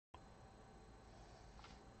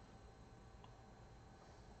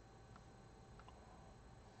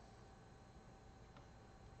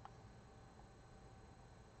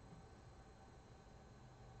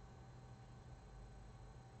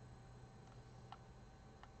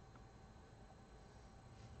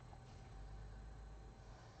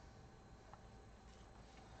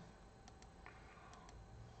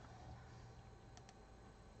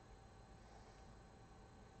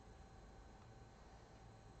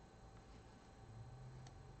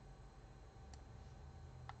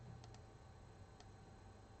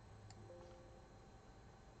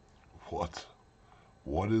What?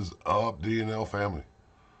 What is up, D&L family?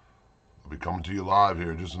 I'll be coming to you live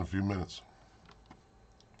here just in a few minutes.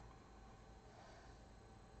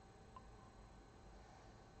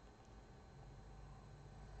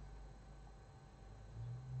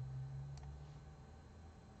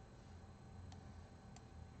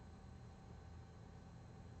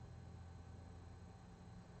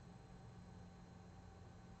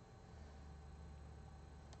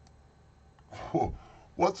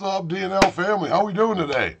 What's up, D&L family? How we doing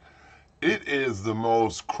today? It is the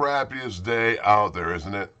most crappiest day out there,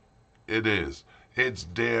 isn't it? It is. It's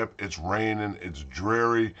damp, it's raining, it's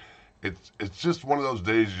dreary. It's just one of those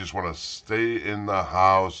days you just want to stay in the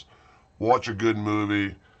house, watch a good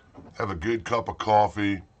movie, have a good cup of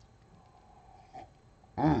coffee,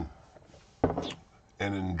 mm,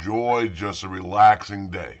 and enjoy just a relaxing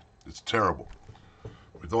day. It's terrible.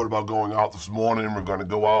 We thought about going out this morning. We're going to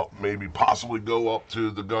go out, maybe possibly go up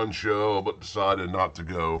to the gun show, but decided not to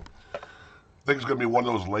go. I think it's going to be one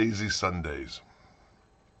of those lazy Sundays.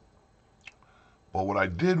 But what I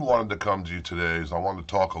did want to come to you today is I wanted to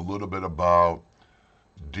talk a little bit about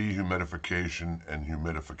dehumidification and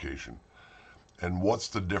humidification and what's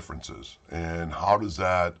the differences and how does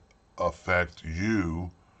that affect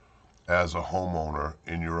you as a homeowner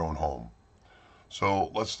in your own home.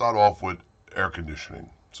 So let's start off with air conditioning.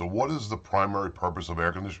 So what is the primary purpose of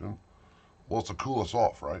air conditioning? Well, it's to cool us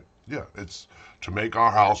off, right? Yeah, it's to make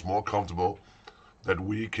our house more comfortable, that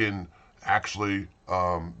we can actually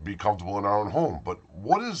be comfortable in our own home. But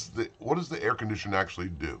what does the air conditioning actually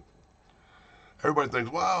do? Everybody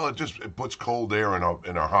thinks, well, it puts cold air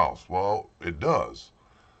in our house. Well, it does,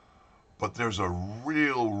 but there's a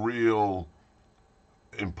real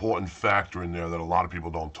important factor in there that a lot of people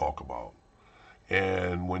don't talk about.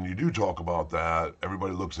 And when you do talk about that,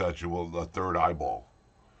 everybody looks at you with a third eyeball.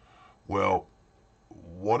 Well,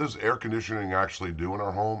 what does air conditioning actually do in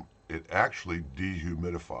our home? It actually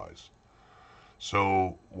dehumidifies.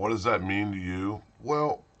 So what does that mean to you?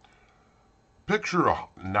 Well, picture a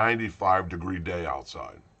 95-degree day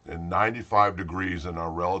outside. And 95 degrees in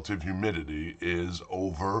our relative humidity is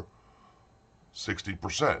over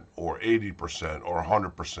 60% or 80% or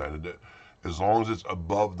 100%. As long as it's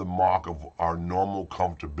above the mark of our normal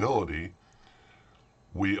comfortability,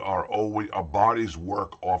 our bodies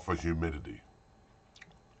work off of humidity.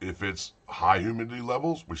 If it's high humidity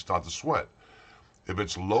levels, we start to sweat. If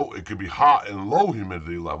it's low, it could be hot and low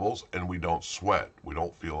humidity levels, and we don't sweat. We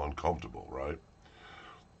don't feel uncomfortable, right?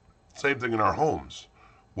 Same thing in our homes.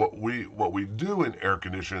 What we do in air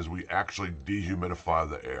conditioning is we actually dehumidify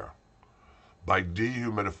the air. By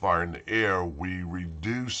dehumidifying the air, we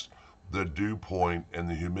reduce the dew point and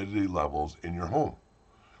the humidity levels in your home.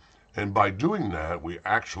 And by doing that, we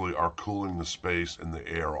actually are cooling the space and the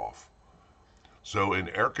air off. So in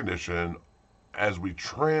air conditioning, as we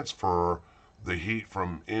transfer the heat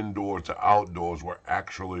from indoors to outdoors, we're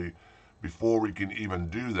actually, before we can even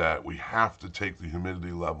do that, we have to take the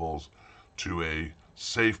humidity levels to a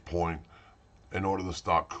safe point in order to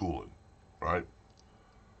start cooling, right?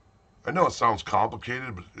 I know it sounds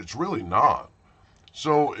complicated, but it's really not.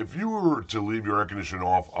 So if you were to leave your air conditioning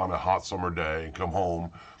off on a hot summer day and come home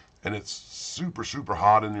and it's super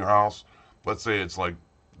hot in your house, let's say it's like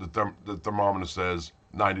the thermometer says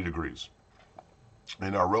 90 degrees,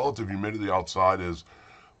 and our relative humidity outside is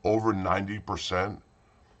over 90%,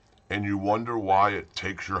 and you wonder why it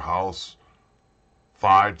takes your house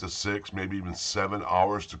 5 to 6, maybe even 7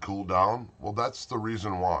 hours to cool down, well, that's the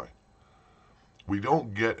reason why. We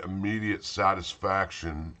don't get immediate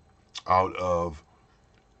satisfaction out of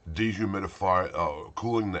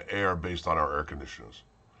cooling the air based on our air conditioners.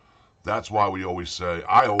 That's why I always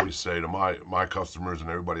say to my customers and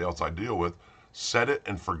everybody else I deal with, set it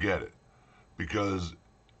and forget it. Because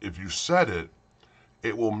if you set it,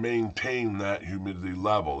 it will maintain that humidity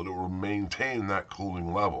level. It will maintain that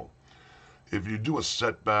cooling level. If you do a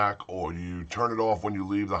setback or you turn it off when you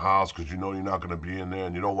leave the house because you know you're not going to be in there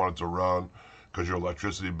and you don't want it to run because your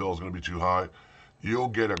electricity bill is going to be too high, you'll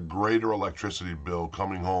get a greater electricity bill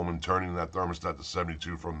coming home and turning that thermostat to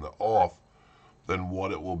 72 from the off than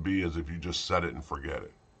what it will be as if you just set it and forget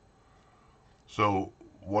it. So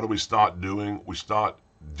what do we start doing? We start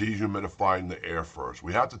dehumidifying the air first.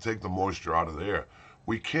 We have to take the moisture out of the air.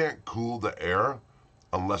 We can't cool the air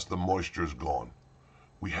unless the moisture is gone.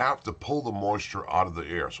 We have to pull the moisture out of the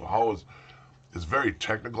air. So it's very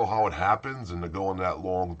technical how it happens, and to go on that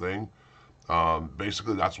long thing,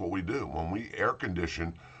 basically that's what we do. When we air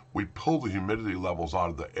condition, we pull the humidity levels out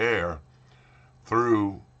of the air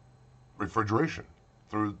through refrigeration,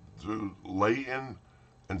 through latent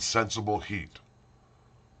and sensible heat.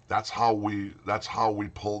 That's how we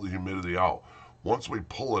pull the humidity out. Once we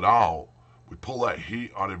pull it out, we pull that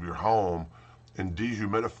heat out of your home and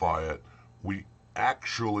dehumidify it. We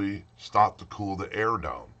actually start to cool the air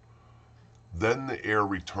down. Then the air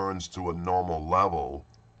returns to a normal level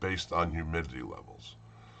based on humidity levels.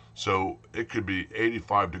 So it could be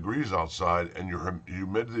 85 degrees outside and your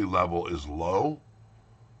humidity level is low,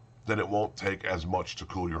 then it won't take as much to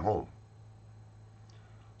cool your home.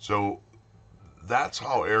 So that's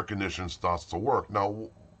how air conditioning starts to work. Now,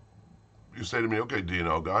 you say to me, okay,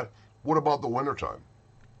 D&L guy, what about the wintertime?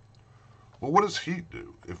 Well, what does heat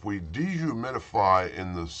do? If we dehumidify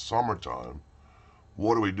in the summertime,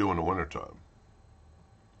 what do we do in the wintertime?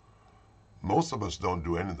 Most of us don't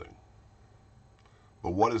do anything.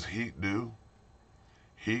 But what does heat do?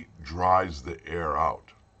 Heat dries the air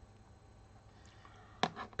out.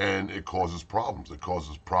 And it causes problems. It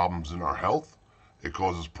causes problems in our health. It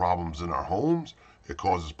causes problems in our homes. It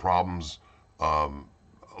causes problems, a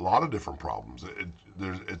lot of different problems.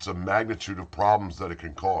 It's a magnitude of problems that it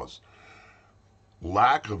can cause.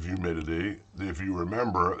 Lack of humidity, if you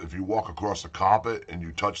remember, if you walk across the carpet and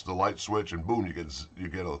you touch the light switch and boom, you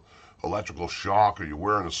get a electrical shock, or you're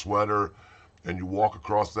wearing a sweater and you walk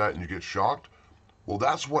across that and you get shocked. Well,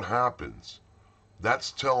 that's what happens.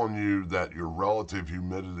 That's telling you that your relative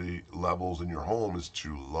humidity levels in your home is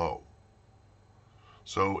too low.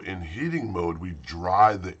 So in heating mode, we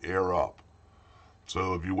dry the air up.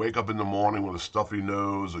 So if you wake up in the morning with a stuffy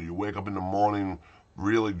nose, or you wake up in the morning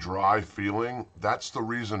really dry feeling, that's the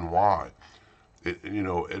reason why.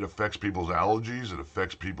 It affects people's allergies, it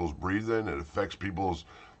affects people's breathing, it affects people's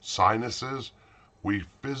sinuses. We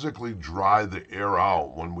physically dry the air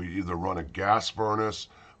out when we either run a gas furnace,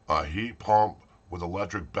 a heat pump with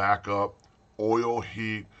electric backup, oil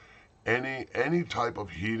heat, any type of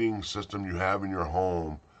heating system you have in your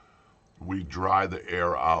home. We dry the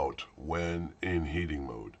air out when in heating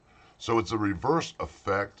mode. So it's a reverse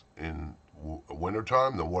effect in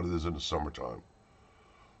wintertime than what it is in the summertime.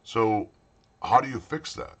 So how do you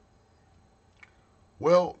fix that?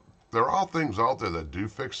 Well, there are things out there that do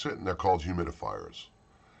fix it, and they're called humidifiers.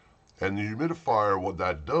 And the humidifier, what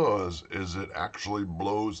that does is it actually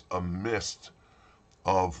blows a mist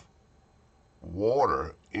of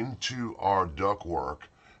water into our ductwork,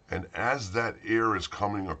 and as that air is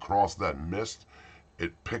coming across that mist,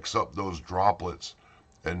 it picks up those droplets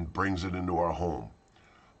and brings it into our home.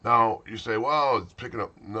 Now, you say, well, it's picking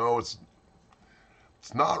up. No, it's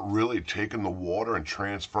not really taking the water and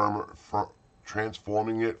transforming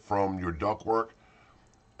it from your ductwork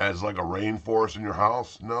as like a rainforest in your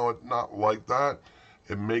house. No, it's not like that.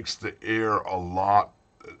 It makes the air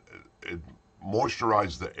it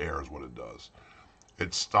moisturizes the air is what it does.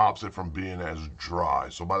 It stops it from being as dry.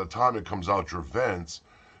 So by the time it comes out your vents,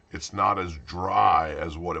 it's not as dry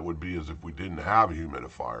as what it would be as if we didn't have a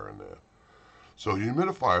humidifier in there. So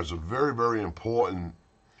humidifiers are very, very important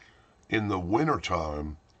in the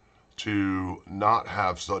wintertime to not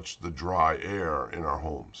have such the dry air in our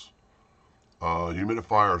homes.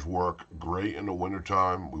 Humidifiers work great in the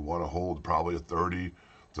wintertime. We want to hold probably a 30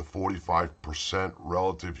 to 45%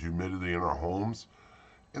 relative humidity in our homes.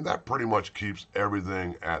 And that pretty much keeps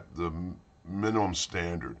everything at the minimum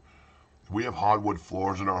standard. If we have hardwood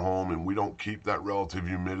floors in our home and we don't keep that relative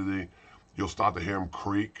humidity, you'll start to hear them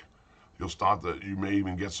creak. You may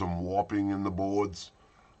even get some warping in the boards.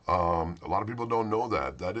 A lot of people don't know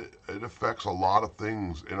that it affects a lot of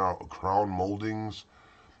things in our crown moldings.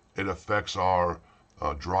 It affects our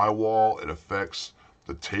drywall. It affects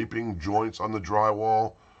the taping joints on the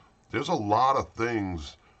drywall. There's a lot of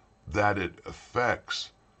things that it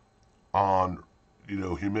affects on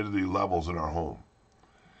humidity levels in our home.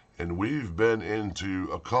 And we've been into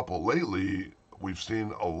a couple lately. We've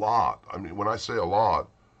seen a lot. I mean, when I say a lot,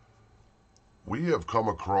 we have come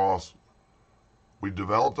across, we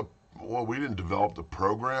didn't develop the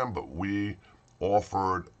program, but we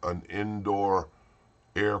offered an indoor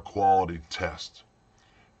air quality test.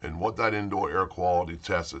 And what that indoor air quality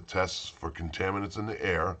test, it tests for contaminants in the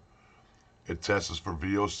air. It tests for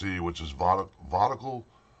VOC, which is volatile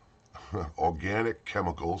organic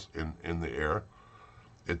chemicals in the air.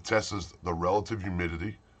 It tests the relative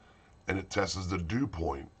humidity, and it tests the dew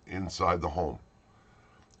point inside the home.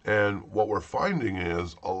 And what we're finding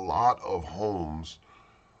is a lot of homes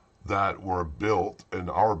that were built and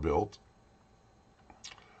are built,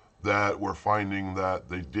 that we're finding that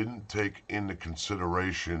they didn't take into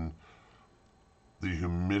consideration the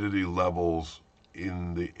humidity levels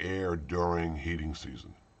in the air during heating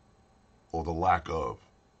season, or the lack of.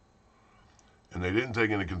 And they didn't take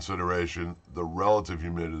into consideration the relative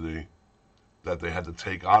humidity that they had to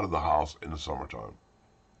take out of the house in the summertime.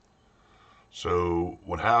 So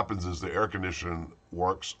what happens is the air conditioning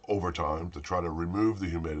works overtime to try to remove the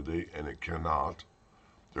humidity, and it cannot.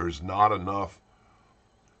 There is not enough.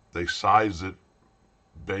 They size it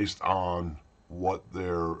based on what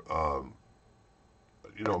their,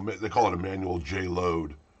 they call it a manual J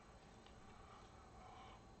load,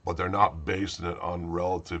 but they're not basing it on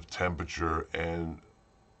relative temperature and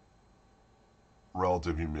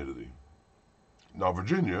relative humidity. Now,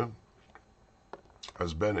 Virginia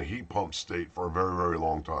has been a heat pump state for a very, very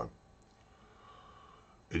long time.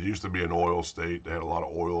 It used to be an oil state. They had a lot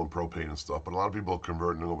of oil and propane and stuff, but a lot of people are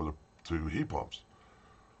converting over to heat pumps.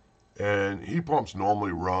 And heat pumps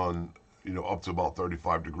normally run, up to about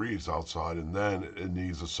 35 degrees outside, and then it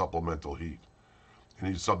needs a supplemental heat. It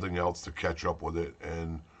needs something else to catch up with it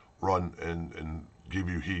and run and give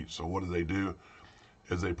you heat. So what do?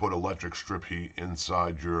 Is they put electric strip heat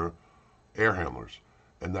inside your air handlers.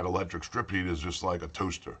 And that electric strip heat is just like a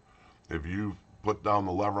toaster. If you put down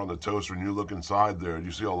the lever on the toaster and you look inside there,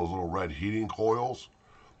 you see all those little red heating coils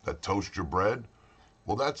that toast your bread?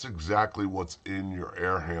 Well, that's exactly what's in your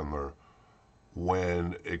air handler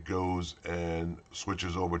when it goes and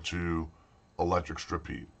switches over to electric strip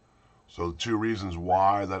heat. So the two reasons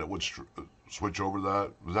why that it would switch over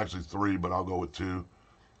that, there's actually three, but I'll go with two.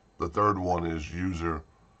 The third one is user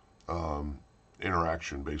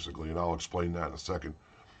interaction, basically, and I'll explain that in a second.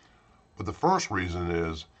 But the first reason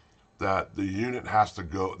is that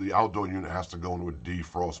the outdoor unit has to go into a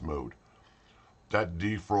defrost mode. That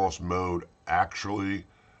defrost mode actually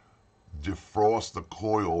defrosts the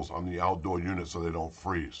coils on the outdoor unit so they don't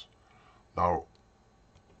freeze. Now,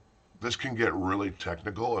 this can get really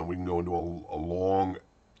technical, and we can go into a long,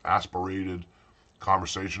 aspirated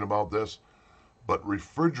conversation about this, but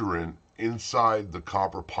refrigerant inside the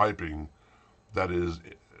copper piping that is,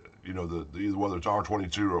 whether it's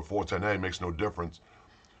R22 or 410A makes no difference.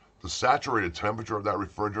 The saturated temperature of that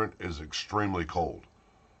refrigerant is extremely cold.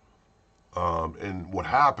 And what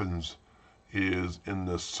happens is in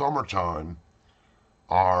the summertime,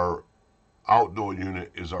 our outdoor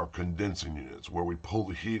unit is our condensing units, where we pull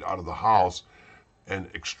the heat out of the house and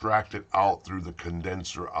extract it out through the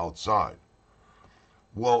condenser outside.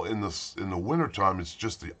 Well, in the wintertime, it's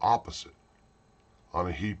just the opposite on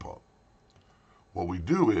a heat pump. What we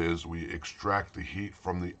do is we extract the heat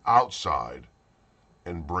from the outside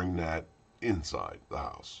and bring that inside the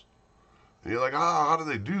house. And you're like, how do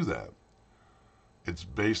they do that? It's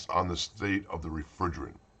based on the state of the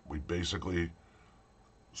refrigerant. We basically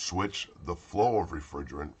switch the flow of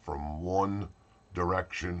refrigerant from one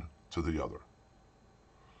direction to the other.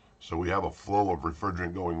 So we have a flow of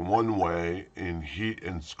refrigerant going one way in heat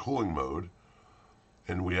and cooling mode,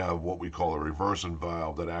 and we have what we call a reversing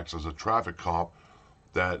valve that acts as a traffic cop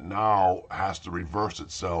that now has to reverse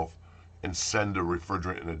itself and send the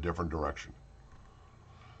refrigerant in a different direction.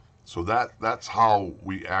 So that's how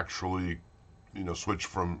we actually, switch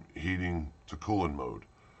from heating to cooling mode.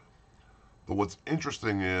 But what's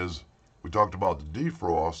interesting is, we talked about the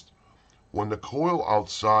defrost. When the coil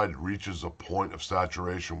outside reaches a point of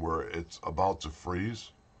saturation where it's about to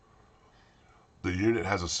freeze, the unit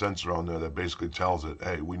has a sensor on there that basically tells it,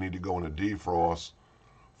 hey, we need to go into defrost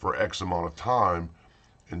for X amount of time,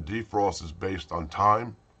 and defrost is based on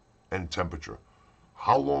time and temperature.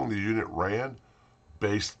 How long the unit ran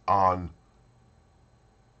based on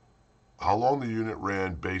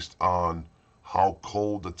how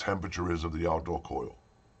cold the temperature is of the outdoor coil.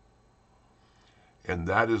 And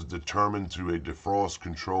that is determined through a defrost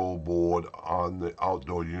control board on the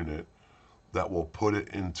outdoor unit that will put it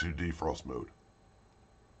into defrost mode.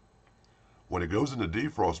 When it goes into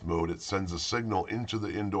defrost mode, it sends a signal into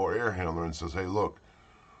the indoor air handler and says, hey, look,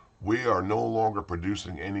 we are no longer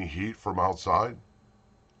producing any heat from outside.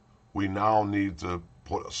 We now need to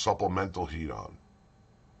put a supplemental heat on.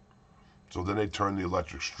 So then they turn the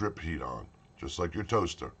electric strip heat on, just like your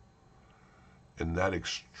toaster. And that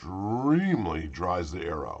extremely dries the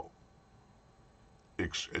air out.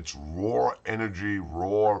 It's raw energy,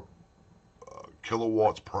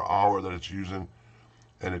 kilowatts per hour that it's using,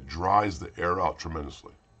 and it dries the air out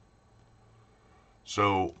tremendously.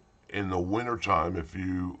 So in the wintertime, if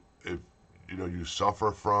you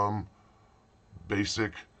suffer from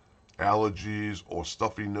basic allergies or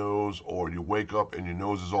stuffy nose, or you wake up and your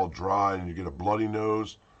nose is all dry and you get a bloody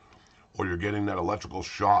nose, or you're getting that electrical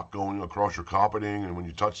shock going across your carpeting, and when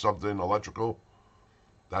you touch something electrical,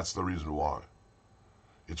 that's the reason why.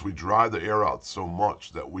 It's we dry the air out so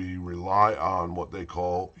much that we rely on what they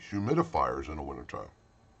call humidifiers in the wintertime.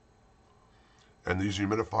 And these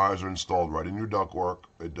humidifiers are installed right in your ductwork.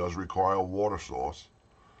 It does require a water source,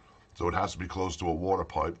 so it has to be close to a water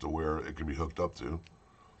pipe to where it can be hooked up to.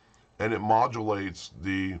 and it modulates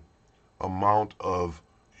the amount of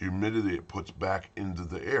humidity it puts back into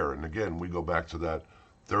the air. And again, we go back to that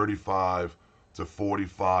 35 to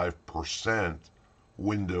 45%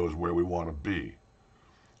 windows where we want to be.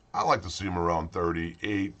 I like to see them around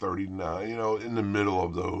 38, 39, in the middle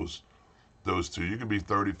of those two. You can be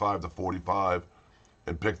 35 to 45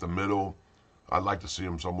 and pick the middle. I'd like to see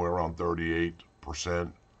them somewhere around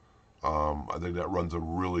 38%. I think that runs a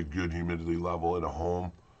really good humidity level in a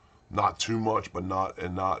home. Not too much, but not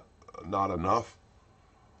enough.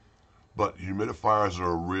 But humidifiers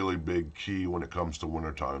are a really big key when it comes to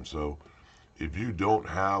wintertime. So if you don't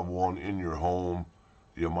have one in your home,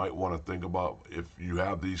 you might want to think about if you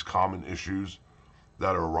have these common issues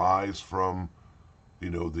that arise from, the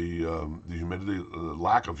humidity, the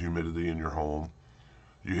lack of humidity in your home.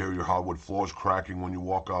 You hear your hardwood floors cracking when you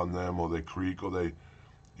walk on them, or they creak, or they,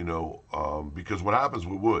 because what happens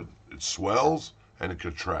with wood, it swells and it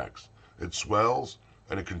contracts. It swells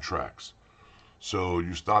and it contracts. So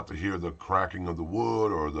you start to hear the cracking of the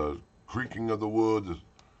wood or the creaking of the wood, the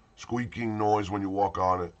squeaking noise when you walk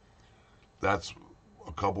on it. That's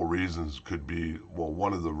a couple reasons could be, well,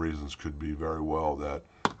 one of the reasons could be very well that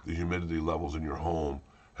the humidity levels in your home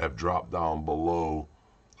have dropped down below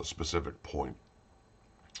a specific point.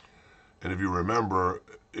 And if you remember,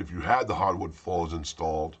 if you had the hardwood floors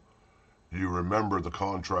installed, you remember the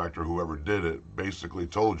contractor, whoever did it, basically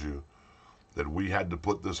told you that we had to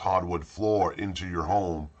put this hardwood floor into your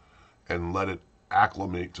home and let it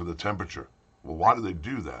acclimate to the temperature. Well, why do they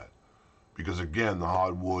do that? Because again, the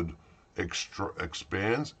hardwood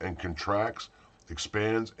expands and contracts,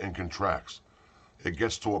 expands and contracts. It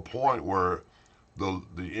gets to a point where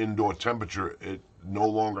the indoor temperature, it no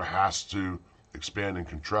longer has to expand and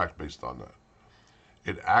contract based on that.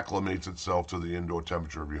 It acclimates itself to the indoor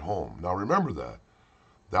temperature of your home. Now remember that.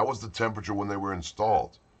 That was the temperature when they were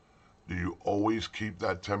installed. Do you always keep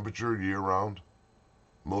that temperature year round?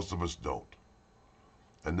 Most of us don't.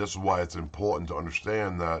 And this is why it's important to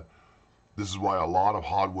understand that this is why a lot of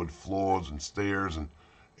hardwood floors and stairs and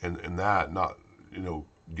that not,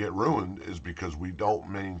 get ruined, is because we don't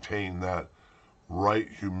maintain that right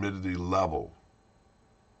humidity level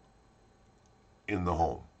in the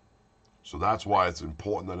home. So that's why it's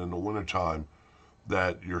important that in the wintertime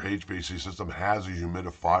that your HVAC system has a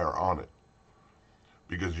humidifier on it,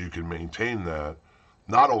 because you can maintain that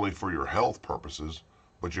not only for your health purposes,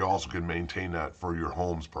 but you also can maintain that for your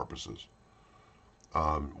home's purposes.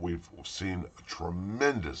 We've seen a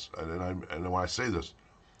tremendous, and when I say this,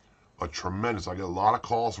 I get a lot of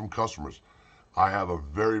calls from customers. I have a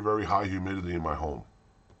very, very high humidity in my home.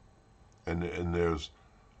 And there's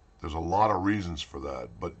a lot of reasons for that,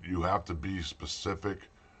 but you have to be specific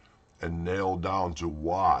and nail down to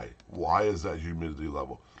why. Why is that humidity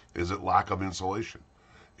level? Is it lack of insulation?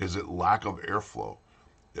 Is it lack of airflow?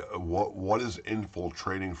 What is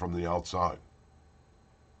infiltrating from the outside?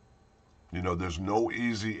 There's no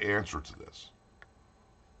easy answer to this.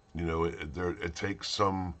 It takes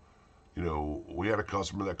some, we had a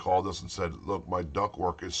customer that called us and said, look, my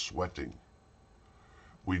ductwork is sweating.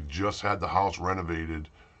 We just had the house renovated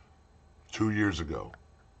 2 years ago,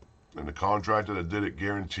 and the contractor that did it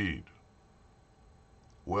guaranteed.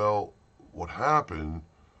 Well, what happened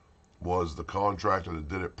was the contractor that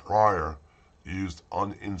did it prior used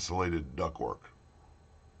uninsulated ductwork.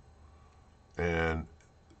 And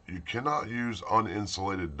you cannot use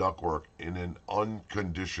uninsulated ductwork in an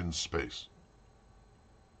unconditioned space.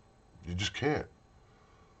 You just can't.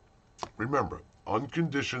 Remember,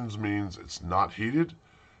 unconditioned means it's not heated,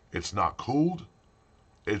 it's not cooled,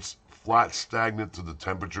 it's flat stagnant to the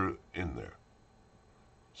temperature in there.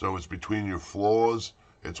 So it's between your floors,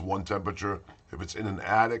 it's one temperature. If it's in an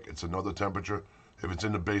attic, it's another temperature. If it's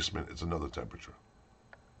in the basement, it's another temperature.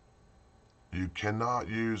 You cannot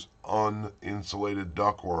use uninsulated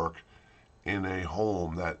ductwork in a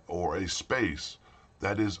home or a space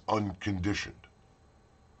that is unconditioned.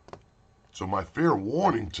 So my fair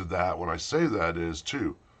warning to that when I say that is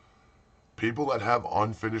to people that have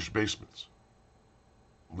unfinished basements.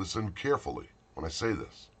 Listen carefully when I say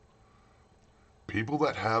this. People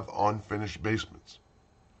that have unfinished basements,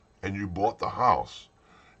 and you bought the house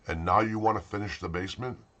and now you want to finish the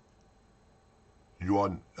basement,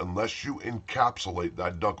 unless you encapsulate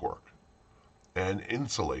that ductwork and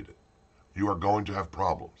insulate it, you are going to have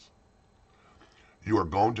problems. You are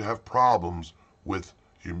going to have problems with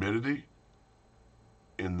humidity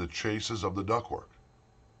in the chases of the ductwork,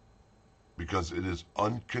 because it is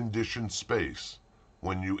unconditioned space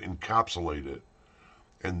when you encapsulate it,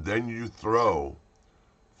 and then you throw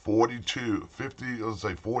 42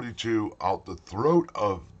 out the throat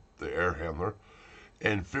of the air handler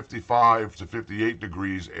and 55 to 58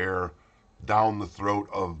 degrees air down the throat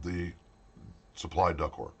of the supply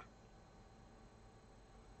ductwork.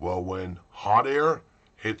 Well, when hot air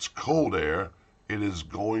hits cold air, it is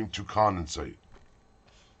going to condensate.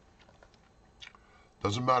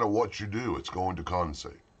 Doesn't matter what you do, it's going to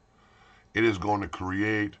condensate. It is going to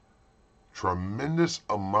create tremendous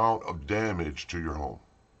amount of damage to your home.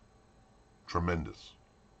 Tremendous.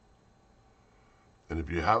 And if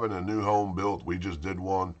you're having a new home built, we just did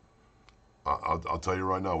one. I'll tell you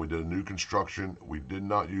right now, we did a new construction. We did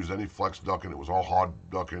not use any flex ducting. It was all hard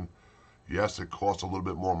ducting. Yes, it costs a little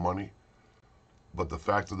bit more money, but the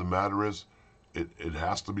fact of the matter is, it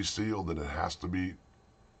has to be sealed and it has to be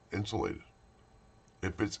insulated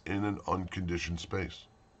if it's in an unconditioned space.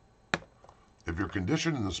 If you're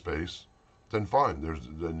conditioned in the space, then fine.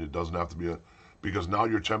 Then it doesn't have to be because now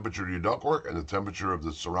your temperature of your ductwork and the temperature of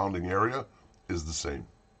the surrounding area is the same.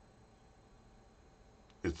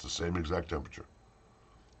 It's the same exact temperature.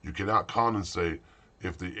 You cannot condensate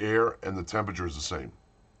if the air and the temperature is the same.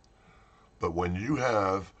 But when you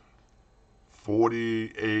have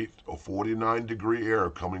 48 or 49 degree air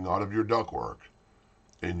coming out of your ductwork,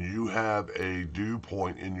 and you have a dew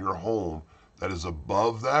point in your home that is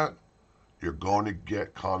above that, you're going to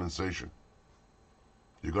get condensation.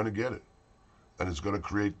 You're going to get it. And it's going to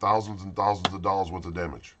create thousands and thousands of dollars worth of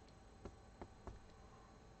damage.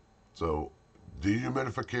 So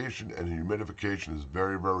dehumidification and humidification is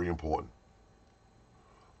very, very important.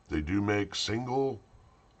 They do make single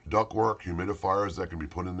ductwork humidifiers that can be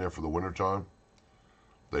put in there for the wintertime.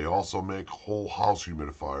 They also make whole house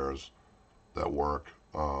humidifiers that work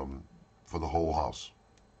for the whole house.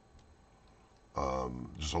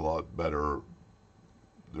 Just a lot better.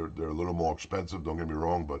 They're a little more expensive, don't get me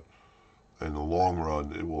wrong, but in the long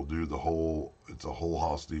run, it will do the whole, it's a whole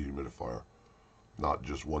house dehumidifier, not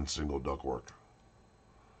just one single ductwork.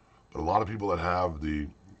 But a lot of people that have the,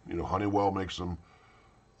 Honeywell makes them,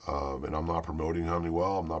 and I'm not promoting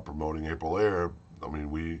Honeywell, I'm not promoting April Air. I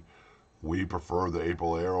mean, we prefer the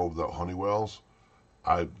April Air over the Honeywells.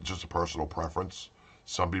 Just a personal preference.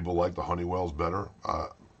 Some people like the Honeywells better.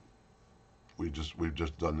 We've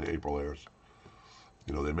just done the April Airs.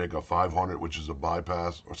 They make a 500, which is a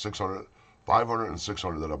bypass, or 600, 500 and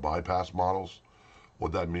 600 that are bypass models.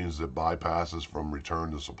 What that means is it bypasses from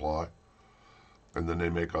return to supply. And then they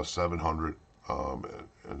make a 700, and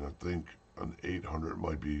I think an 800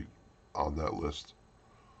 might be on that list,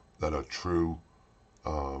 that are true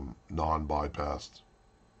non-bypassed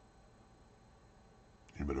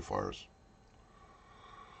humidifiers.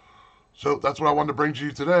 So that's what I wanted to bring to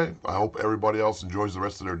you today. I hope everybody else enjoys the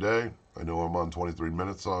rest of their day. I know I'm on 23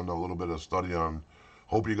 minutes on a little bit of study on.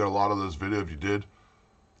 Hope you got a lot of this video. If you did,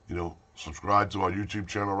 subscribe to our YouTube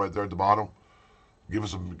channel right there at the bottom. Give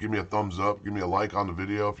me a thumbs up. Give me a like on the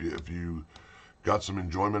video if you got some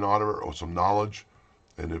enjoyment out of it or some knowledge,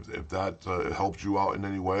 and if that helps you out in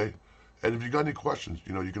any way. And if you got any questions,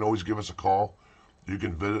 you can always give us a call. You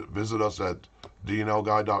can visit us at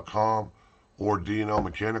dnlguy.com or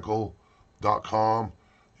dnlmechanical.com.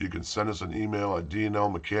 You can send us an email at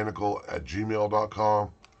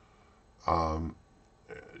dnlmechanical@gmail.com.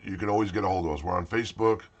 You can always get a hold of us. We're on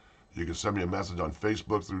Facebook. You can send me a message on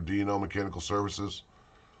Facebook through DNL Mechanical Services.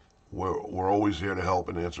 We're always here to help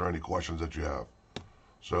and answer any questions that you have.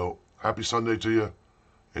 So, happy Sunday to you.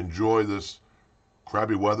 Enjoy this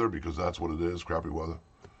crappy weather, because that's what it is, crappy weather.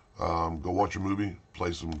 Go watch a movie,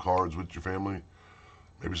 play some cards with your family,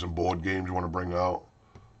 maybe some board games you want to bring out.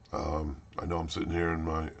 I know I'm sitting here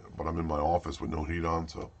but I'm in my office with no heat on,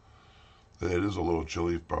 so it is a little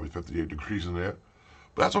chilly, probably 58 degrees in there.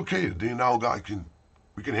 But that's okay. The DNL guy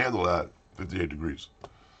we can handle that, 58 degrees.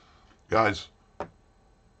 Guys,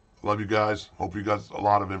 love you guys. Hope you got a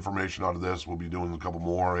lot of information out of this. We'll be doing a couple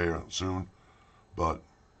more here soon. But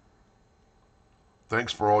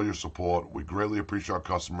thanks for all your support. We greatly appreciate our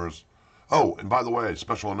customers. Oh, and by the way,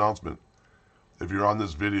 special announcement. If you're on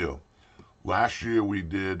this video, last year we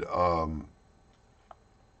did a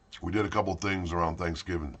couple things around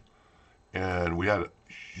Thanksgiving, and we had a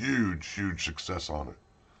huge success on it.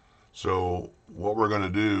 So what we're going to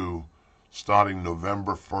do starting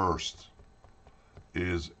November 1st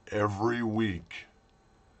is every week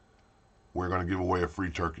we're going to give away a free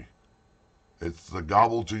turkey. It's the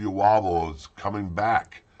Gobble Till You Wobble. It's coming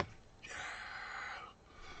back. Yeah.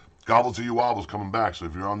 Gobble Till You Wobble is coming back. So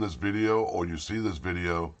if you're on this video or you see this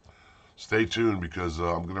video, stay tuned, because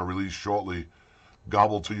I'm going to release shortly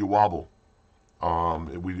Gobble Till You Wobble.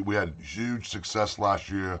 We had huge success last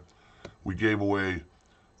year. We gave away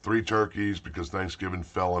 3 turkeys because Thanksgiving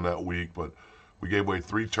fell in that week, but we gave away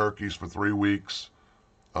 3 turkeys for 3 weeks,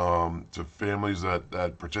 to families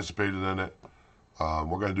that participated in it.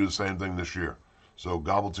 We're going to do the same thing this year. So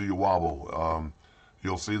gobble till you wobble.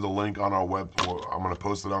 You'll see the link on our web. I'm going to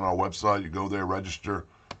post it on our website. You go there, register.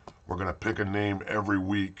 We're going to pick a name every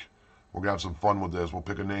week. We're going to have some fun with this. We'll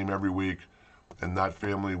pick a name every week, and that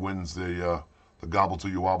family wins the gobble till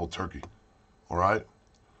you wobble turkey. All right?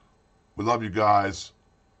 We love you guys.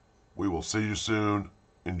 We will see you soon.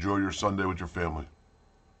 Enjoy your Sunday with your family.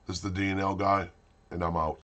 This is the D&L guy, and I'm out.